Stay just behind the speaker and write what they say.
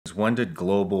When did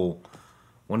global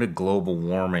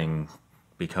warming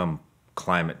become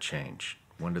climate change?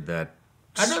 When did that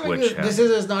I don't switch think happen? this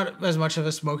is not as much of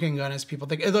a smoking gun as people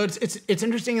think. Although it's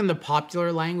interesting in the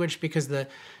popular language because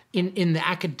in the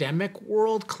academic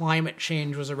world, climate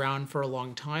change was around for a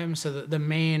long time. So the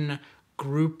main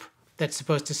group that's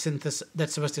supposed to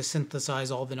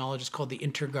synthesize all the knowledge is called the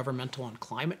Intergovernmental on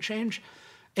Climate Change,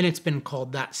 and it's been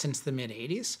called that since the mid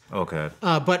 '80s. Okay.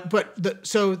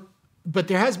 But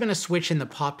there has been a switch in the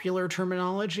popular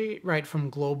terminology, right, from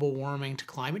global warming to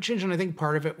climate change. And I think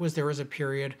part of it was there was a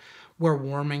period where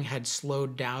warming had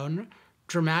slowed down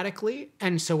dramatically.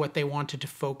 And so what they wanted to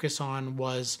focus on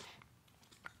was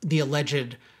the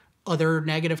alleged other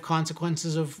negative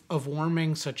consequences of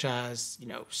warming, such as,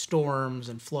 storms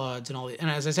and floods and all that.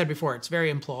 And as I said before, it's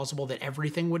very implausible that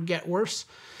everything would get worse.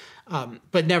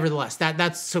 But nevertheless,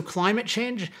 so climate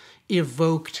change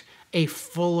evoked a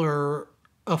fuller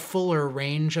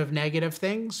range of negative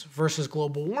things versus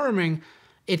global warming.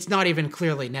 It's not even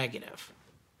clearly negative,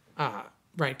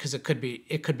 right? Because it could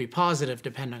be positive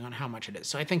depending on how much it is.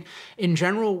 So I think in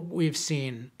general we've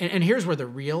seen, and here's where the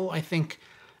real, I think,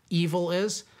 evil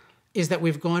is that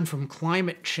we've gone from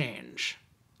climate change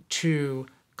to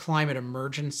climate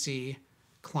emergency,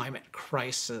 climate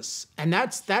crisis, and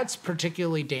that's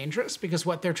particularly dangerous because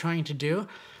what they're trying to do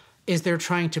is they're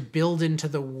trying to build into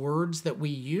the words that we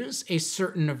use a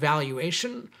certain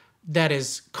evaluation that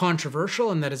is controversial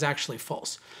and that is actually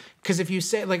false. Because if you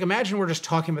say, imagine we're just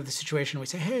talking about the situation and we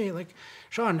say, hey,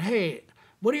 Shawn, hey,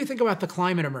 what do you think about the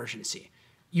climate emergency?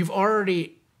 You're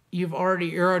already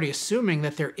assuming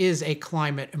that there is a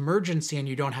climate emergency and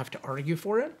you don't have to argue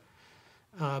for it.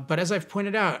 But as I've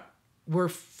pointed out, we're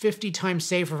 50 times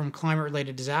safer from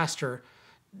climate-related disaster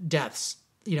deaths,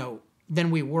 than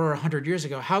we were 100 years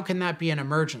ago. How can that be an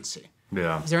emergency?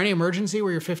 Yeah. Is there any emergency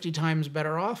where you're 50 times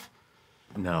better off?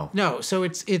 No. No. So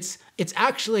it's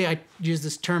actually, I use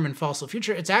this term in Fossil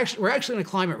Future, we're actually in a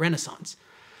climate renaissance.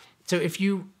 So if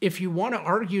you want to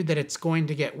argue that it's going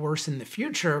to get worse in the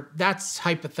future, that's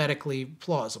hypothetically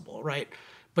plausible, right?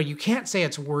 But you can't say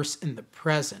it's worse in the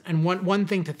present. And one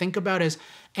thing to think about is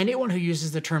anyone who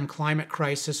uses the term climate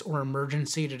crisis or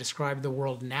emergency to describe the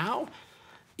world now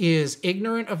is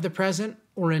ignorant of the present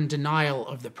or in denial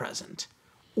of the present.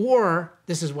 Or,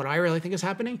 this is what I really think is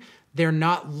happening, they're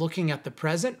not looking at the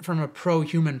present from a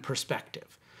pro-human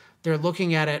perspective. They're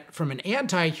looking at it from an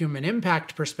anti-human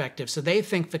impact perspective. So they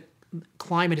think the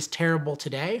climate is terrible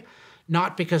today,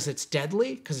 not because it's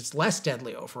deadly, because it's less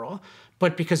deadly overall,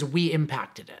 but because we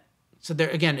impacted it. So there,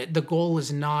 again, the goal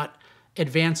is not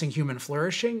advancing human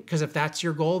flourishing, because if that's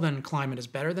your goal, then climate is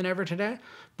better than ever today.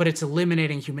 But it's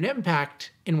eliminating human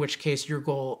impact, in which case your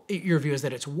view is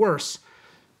that it's worse,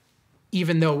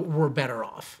 even though we're better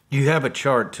off. You have a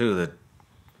chart too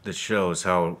that shows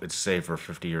how it's safer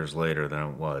 50 years later than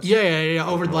it was. Yeah.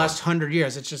 Over the last 100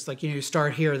 years, it's just like, you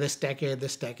start here, this decade,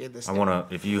 this decade, this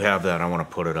decade. If you have that, I want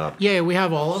to put it up. Yeah, we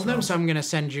have all of them, so I'm going to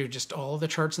send you just all of the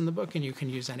charts in the book, and you can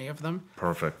use any of them.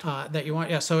 Perfect. That you want.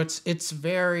 Yeah, so it's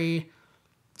very...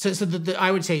 So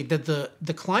I would say that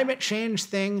the climate change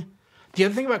thing, the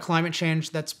other thing about climate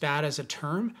change that's bad as a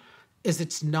term is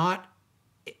it's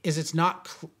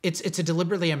a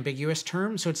deliberately ambiguous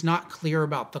term, so it's not clear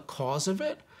about the cause of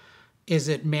it. Is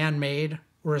it man-made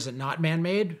or is it not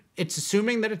man-made? It's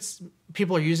assuming that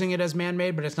people are using it as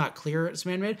man-made, but it's not clear it's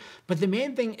man-made. But the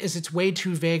main thing is it's way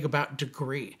too vague about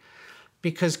degree,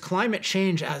 because climate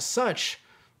change as such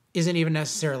isn't even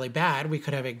necessarily bad. We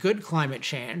could have a good climate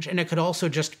change, and it could also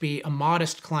just be a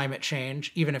modest climate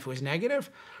change, even if it was negative,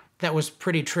 that was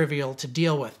pretty trivial to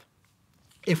deal with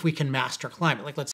if we can master climate. Let's